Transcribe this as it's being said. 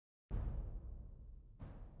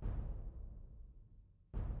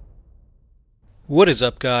What is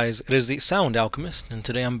up, guys? It is the Sound Alchemist, and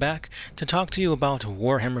today I'm back to talk to you about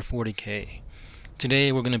Warhammer 40k.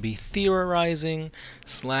 Today we're going to be theorizing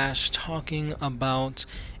slash talking about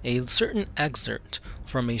a certain excerpt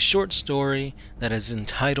from a short story that is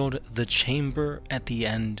entitled The Chamber at the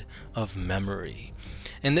End of Memory.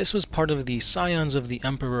 And this was part of the Scions of the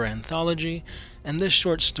Emperor anthology, and this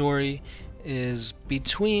short story is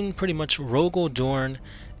between pretty much Rogel Dorn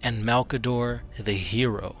and Malkador the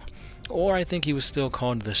Hero. Or I think he was still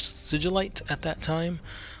called the Sigillite at that time,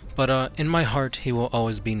 but in my heart he will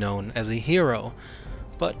always be known as a hero.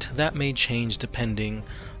 But that may change depending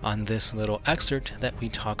on this little excerpt that we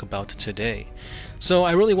talk about today. So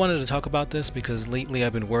I really wanted to talk about this because lately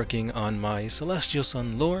I've been working on my Celestial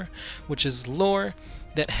Sun lore, which is lore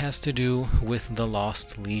that has to do with the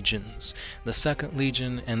Lost Legions. The 2nd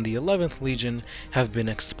Legion and the 11th Legion have been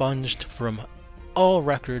expunged from all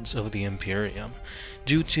records of the Imperium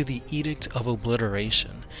due to the Edict of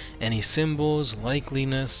Obliteration. Any symbols,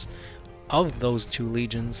 likeliness of those two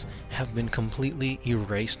legions have been completely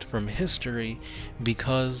erased from history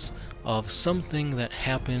because of something that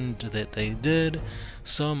happened that they did.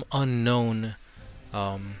 Some unknown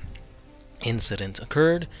incident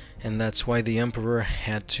occurred, and that's why the Emperor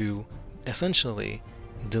had to essentially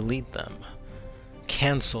delete them,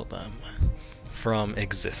 cancel them from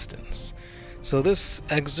existence. So this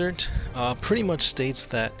excerpt pretty much states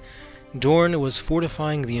that Dorn was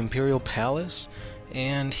fortifying the Imperial Palace,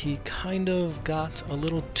 and he kind of got a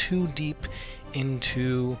little too deep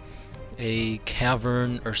into a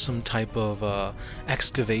cavern or some type of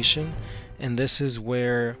excavation, and this is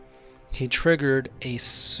where he triggered a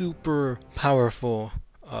super powerful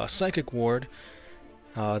psychic ward.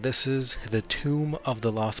 This is the Tomb of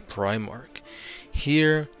the Lost Primarch.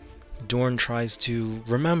 Here Dorn tries to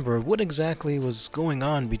remember what exactly was going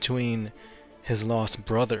on between his lost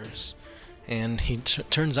brothers, and he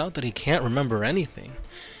turns out that he can't remember anything.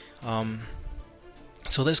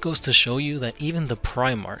 So this goes to show you that even the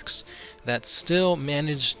Primarchs that still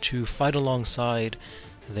managed to fight alongside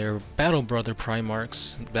their battle brother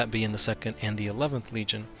Primarchs, that being the 2nd and the 11th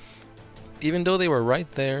Legion, even though they were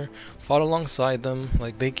right there, fought alongside them,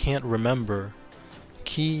 like they can't remember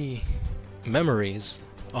key memories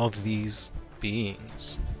of these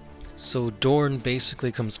beings. So Dorn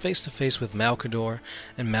basically comes face to face with Malkador,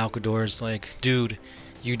 and Malkador's like, dude,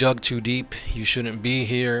 you dug too deep, you shouldn't be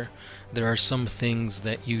here, there are some things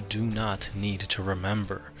that you do not need to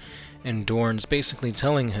remember. And Dorn's basically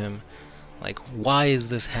telling him, like, why is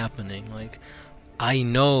this happening? Like, I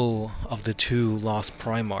know of the two lost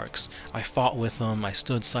Primarchs, I fought with them, I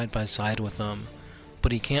stood side by side with them,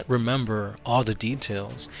 but he can't remember all the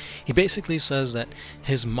details. He basically says that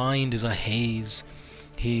his mind is a haze.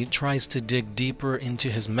 He tries to dig deeper into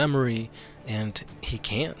his memory, and he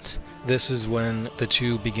can't. This is when the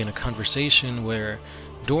two begin a conversation where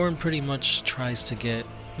Dorn pretty much tries to get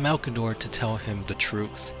Malkador to tell him the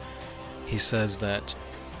truth. He says that,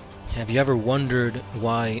 have you ever wondered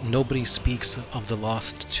why nobody speaks of the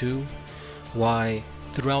Lost Two? Why,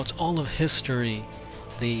 throughout all of history,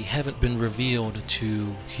 they haven't been revealed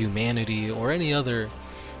to humanity or any other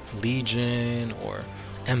legion or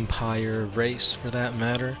empire race for that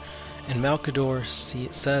matter? And Malkador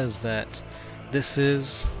says that this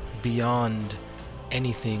is beyond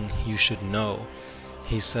anything you should know.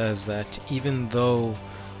 He says that even though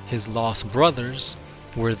his lost brothers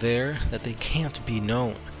were there, that they can't be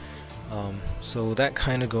known. So that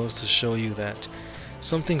kind of goes to show you that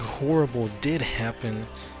something horrible did happen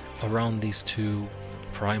around these two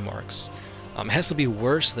Primarchs. It has to be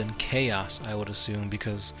worse than chaos, I would assume,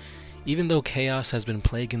 because even though chaos has been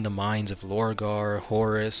plaguing the minds of Lorgar,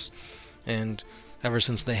 Horus, and ever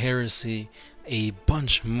since the heresy, a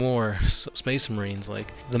bunch more Space Marines,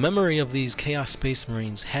 like, the memory of these Chaos Space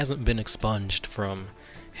Marines hasn't been expunged from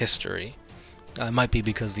history. It might be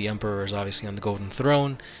because the Emperor is obviously on the Golden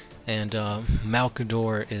Throne, and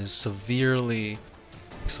Malkador is severely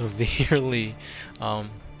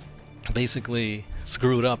basically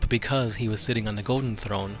screwed up because he was sitting on the Golden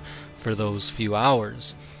Throne for those few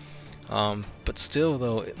hours. But still,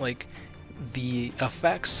 though, like, the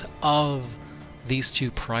effects of these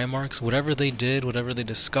two Primarchs, whatever they did, whatever they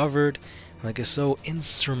discovered, like, is so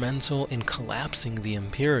instrumental in collapsing the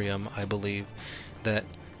Imperium, I believe, that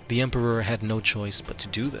the Emperor had no choice but to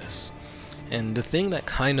do this. And the thing that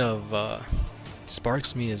kind of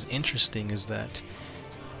sparks me as interesting is that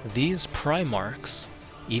these Primarchs,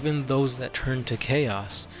 even those that turned to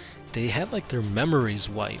chaos, they had like their memories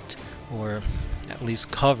wiped, or at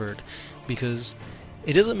least covered, because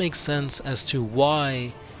it doesn't make sense as to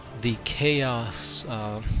why the chaos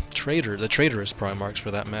the traitorous Primarchs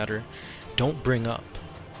for that matter, don't bring up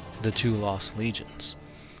the two lost legions.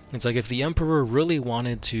 It's like if the Emperor really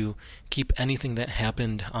wanted to keep anything that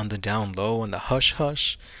happened on the down low and the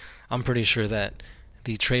hush-hush, I'm pretty sure that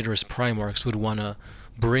the traitorous Primarchs would want to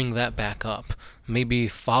bring that back up, maybe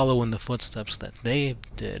follow in the footsteps that they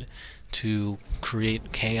did to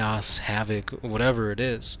create chaos, havoc, whatever it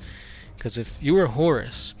is. Because if you were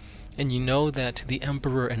Horus, and you know that the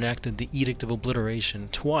Emperor enacted the Edict of Obliteration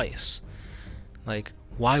twice, like,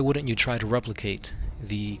 why wouldn't you try to replicate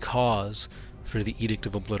the cause for the Edict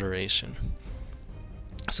of Obliteration?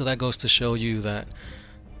 So that goes to show you that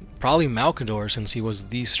probably Malcador, since he was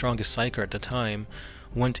the strongest Psyker at the time,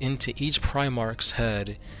 went into each Primarch's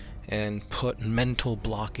head and put mental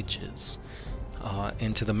blockages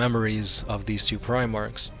into the memories of these two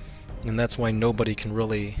Primarchs. And that's why nobody can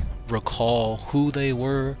really recall who they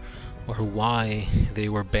were or why they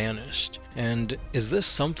were banished. And is this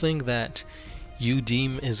something that you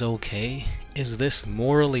deem is okay? Is this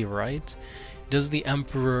morally right? Does the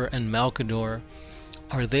Emperor and Malcador,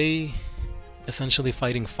 are they essentially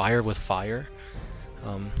fighting fire with fire?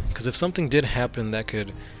 Because if something did happen that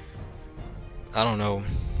could, I don't know,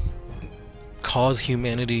 cause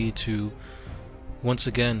humanity to once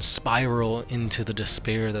again spiral into the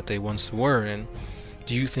despair that they once were in,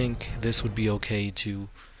 do you think this would be okay to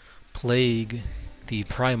plague the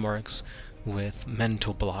Primarchs with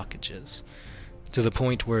mental blockages to the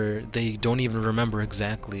point where they don't even remember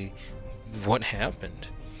exactly what happened?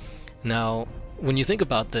 Now, when you think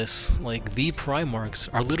about this, like, the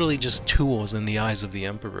Primarchs are literally just tools in the eyes of the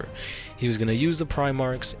Emperor. He was going to use the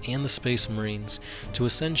Primarchs and the Space Marines to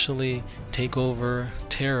essentially take over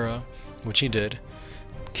Terra, which he did,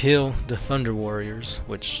 kill the Thunder Warriors,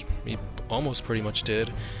 which he almost pretty much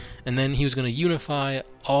did, and then he was going to unify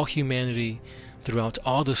all humanity throughout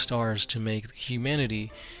all the stars to make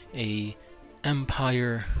humanity a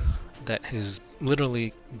empire that is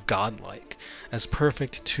literally godlike, as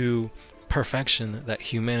perfect to perfection that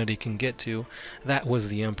humanity can get to. That was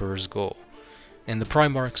the Emperor's goal. And the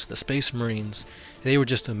Primarchs, the Space Marines, they were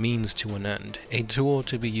just a means to an end, a tool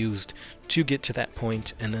to be used to get to that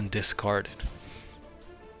point and then discarded.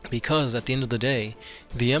 Because at the end of the day,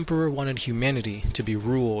 the Emperor wanted humanity to be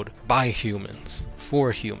ruled by humans,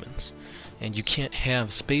 for humans. And you can't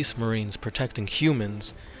have Space Marines protecting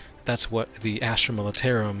humans. That's what the Astra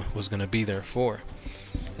Militarum was going to be there for.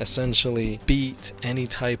 Essentially beat any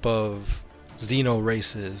type of Xeno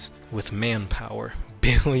races with manpower.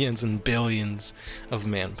 Billions and billions of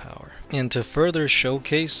manpower. And to further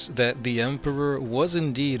showcase that the Emperor was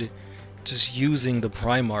indeed just using the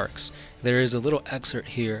Primarchs, there is a little excerpt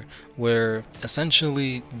here where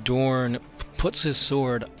essentially Dorn puts his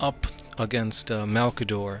sword up against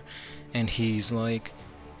Malcador, and he's like,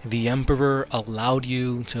 the Emperor allowed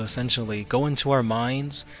you to essentially go into our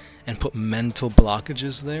minds and put mental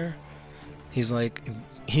blockages there. He's like,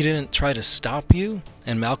 he didn't try to stop you?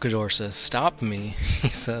 And Malcador says, stop me? He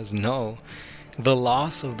says, no. The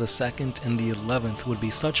loss of the 2nd and the 11th would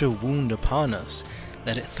be such a wound upon us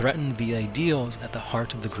that it threatened the ideals at the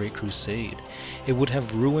heart of the Great Crusade. It would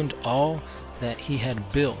have ruined all that he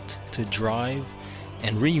had built to drive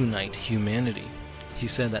and reunite humanity. He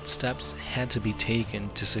said that steps had to be taken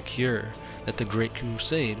to secure that the Great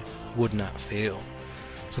Crusade would not fail.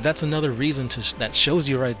 So that's another reason that shows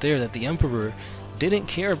you right there that the Emperor didn't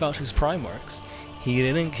care about his Primarchs. He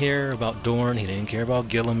didn't care about Dorn, he didn't care about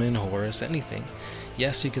Guilliman, Horus, anything.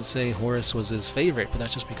 Yes, you could say Horus was his favorite, but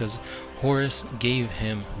that's just because Horus gave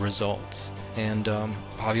him results. And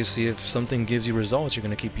obviously if something gives you results, you're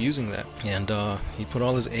going to keep using that. And he put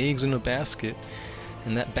all his eggs in a basket,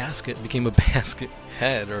 and that basket became a basket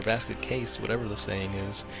head, or a basket case, whatever the saying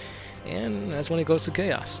is. And that's when it goes to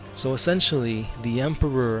chaos. So essentially, the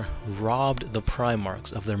Emperor robbed the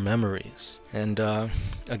Primarchs of their memories. And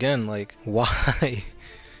again, like, why?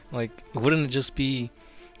 Like, wouldn't it just be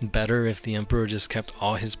better if the Emperor just kept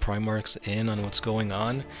all his Primarchs in on what's going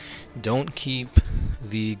on? Don't keep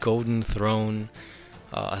the Golden Throne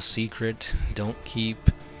a secret. Don't keep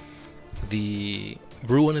the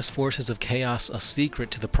ruinous forces of chaos a secret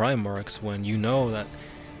to the Primarchs when you know that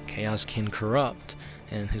chaos can corrupt,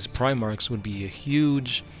 and his Primarchs would be a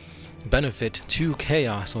huge benefit to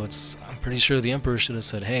chaos. So I'm pretty sure the Emperor should have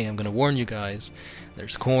said, hey, I'm going to warn you guys.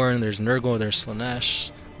 There's Khorne, there's Nurgle, there's Slaanesh,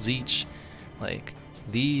 Tzeentch. Like,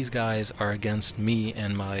 these guys are against me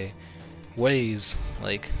and my ways.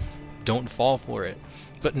 Like, don't fall for it.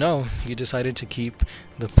 But no, he decided to keep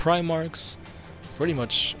the Primarchs pretty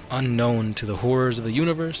much unknown to the horrors of the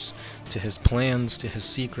universe, to his plans, to his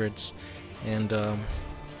secrets, and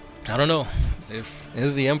I don't know.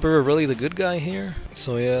 Is the Emperor really the good guy here?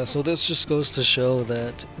 So yeah, so this just goes to show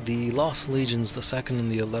that the Lost Legions, the 2nd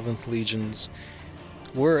and the 11th Legions,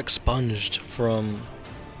 were expunged from,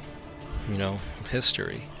 you know,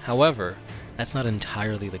 history. However, that's not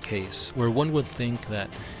entirely the case, where one would think that,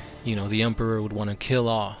 you know, the Emperor would want to kill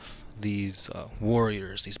off these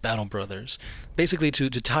warriors, these battle brothers, basically to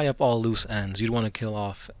tie up all loose ends. You'd want to kill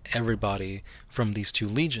off everybody from these two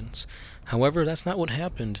legions. However, that's not what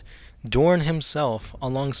happened. Dorn himself,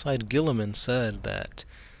 alongside Gilliman, said that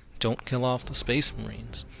don't kill off the Space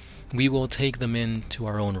Marines. We will take them into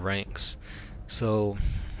our own ranks. So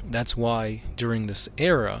that's why during this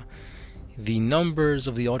era, the numbers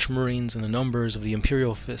of the Ultramarines and the numbers of the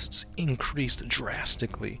Imperial Fists increased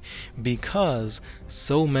drastically, because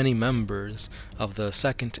so many members of the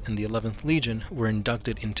 2nd and the 11th Legion were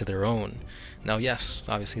inducted into their own. Now yes,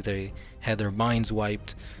 obviously they had their minds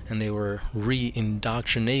wiped and they were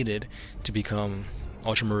re-indoctrinated to become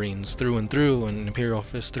Ultramarines through and through and Imperial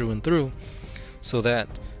Fists through and through, so that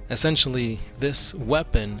essentially this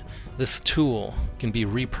weapon, this tool, can be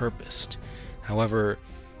repurposed. However,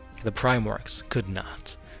 the Primarchs could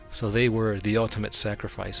not, so they were the ultimate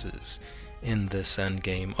sacrifices in this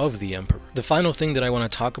endgame of the Emperor. The final thing that I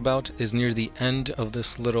want to talk about is near the end of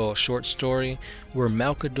this little short story, where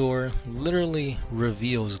Malcador literally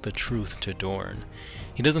reveals the truth to Dorn.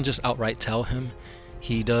 He doesn't just outright tell him,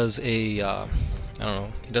 he does a, I don't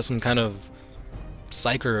know, he does some kind of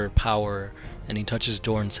psyker power, and he touches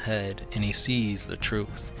Dorn's head, and he sees the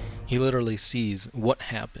truth. He literally sees what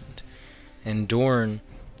happened, and Dorn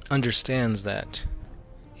understands that,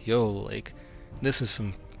 yo, like, this is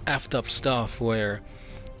some effed up stuff, where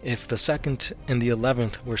if the 2nd and the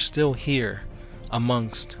 11th were still here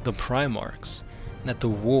amongst the Primarchs, that the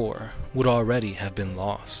war would already have been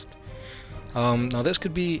lost. Now this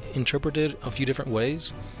could be interpreted a few different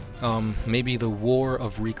ways. Maybe the war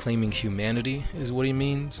of reclaiming humanity is what he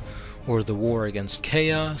means, or the war against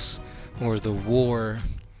chaos, or the war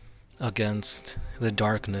against the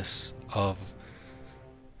darkness of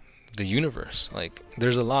the universe. Like,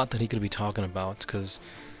 there's a lot that he could be talking about, because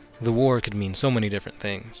the war could mean so many different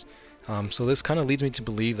things. So this kind of leads me to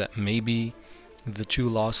believe that maybe the two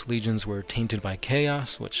Lost Legions were tainted by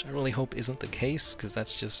chaos, which I really hope isn't the case, because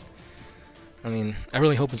that's just, I mean, I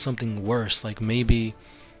really hope it's something worse. Like, maybe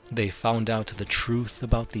they found out the truth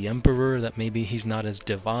about the Emperor, that maybe he's not as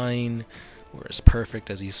divine or as perfect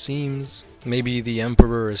as he seems. Maybe the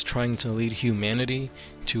Emperor is trying to lead humanity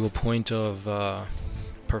to a point of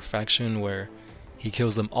perfection where he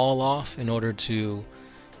kills them all off in order to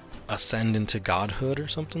ascend into godhood or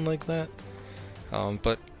something like that.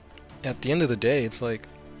 But at the end of the day, it's like,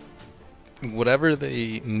 whatever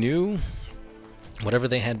they knew, whatever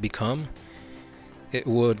they had become, it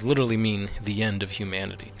would literally mean the end of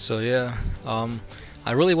humanity. So yeah,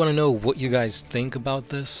 I really want to know what you guys think about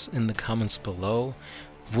this in the comments below.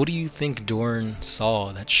 What do you think Dorn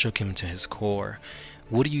saw that shook him to his core?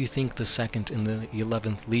 What do you think the 2nd and the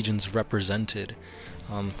 11th Legions represented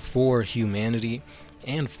for humanity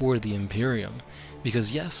and for the Imperium?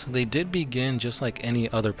 Because yes, they did begin just like any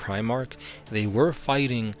other Primarch. They were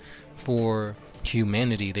fighting for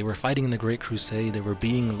humanity. They were fighting in the Great Crusade. They were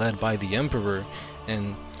being led by the Emperor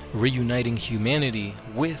and reuniting humanity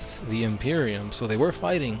with the Imperium. So they were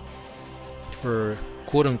fighting for,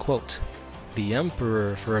 quote-unquote, the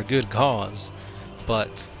Emperor, for a good cause.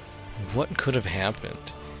 But what could have happened?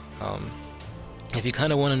 If you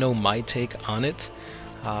kind of want to know my take on it,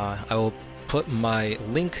 I will put my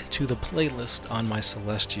link to the playlist on my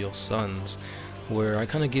Celestial Sons, where I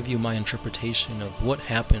kind of give you my interpretation of what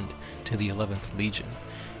happened to the 11th Legion,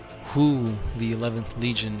 who the 11th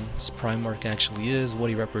Legion's Primarch actually is, what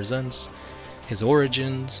he represents, his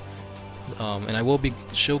origins, and I will be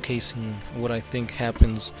showcasing what I think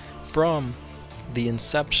happens from the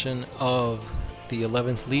inception of the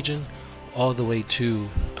 11th Legion all the way to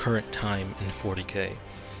current time in 40k.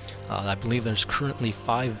 I believe there's currently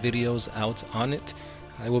 5 videos out on it.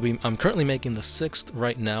 I'm currently making the 6th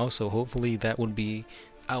right now, so hopefully that would be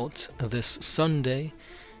out this Sunday.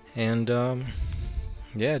 And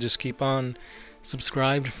yeah, just keep on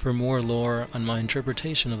subscribed for more lore on my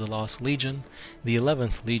interpretation of the Lost Legion, the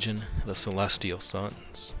 11th Legion, the Celestial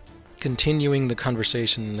Sons. Continuing the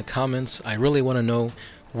conversation in the comments, I really want to know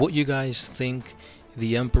what you guys think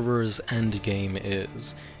the Emperor's endgame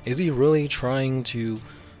is. Is he really trying to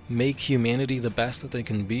make humanity the best that they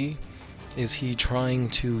can be? Is he trying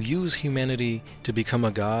to use humanity to become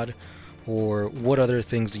a god? Or what other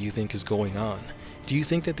things do you think is going on? Do you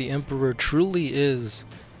think that the Emperor truly is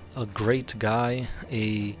a great guy,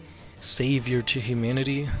 a savior to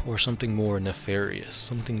humanity, or something more nefarious,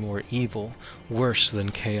 something more evil, worse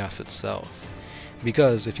than chaos itself.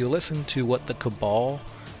 Because if you listen to what the Cabal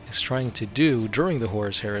is trying to do during the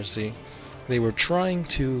Horus Heresy, they were trying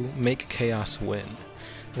to make chaos win.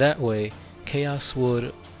 That way, chaos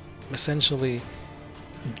would essentially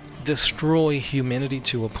destroy humanity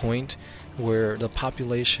to a point where the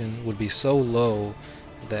population would be so low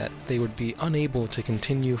that they would be unable to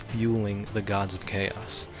continue fueling the gods of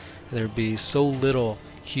chaos. There'd be so little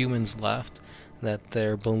humans left that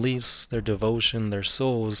their beliefs, their devotion, their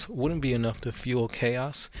souls wouldn't be enough to fuel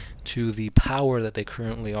chaos to the power that they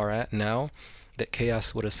currently are at now, that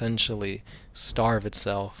chaos would essentially starve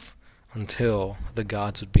itself until the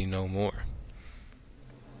gods would be no more.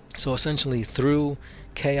 So essentially, through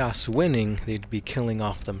chaos winning, they'd be killing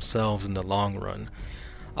off themselves in the long run.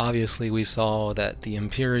 Obviously, we saw that the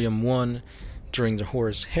Imperium won during the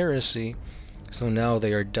Horus Heresy, so now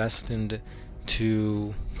they are destined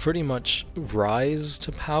to pretty much rise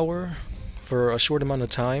to power for a short amount of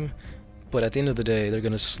time, but at the end of the day, they're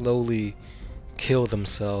going to slowly kill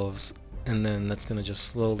themselves, and then that's going to just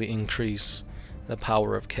slowly increase the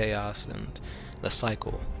power of chaos, and the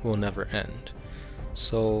cycle will never end.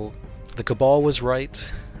 So the Cabal was right.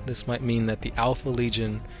 This might mean that the Alpha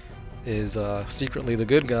Legion is secretly the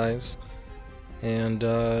good guys, and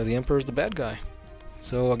the Emperor's the bad guy.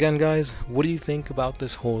 So again, guys, what do you think about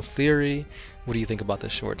this whole theory? What do you think about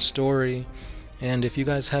this short story? And if you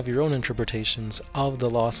guys have your own interpretations of the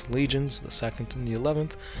Lost Legions, the 2nd and the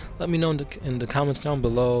 11th, let me know in the comments down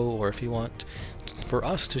below, or if you want for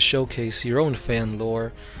us to showcase your own fan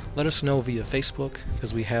lore, let us know via Facebook,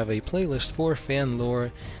 because we have a playlist for fan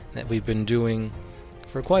lore that we've been doing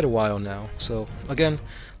for quite a while now. So again,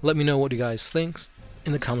 let me know what you guys think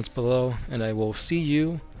in the comments below, and I will see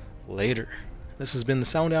you later. This has been the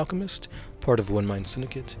Sound Alchemist, part of One Mind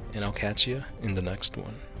Syndicate, and I'll catch you in the next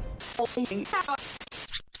one.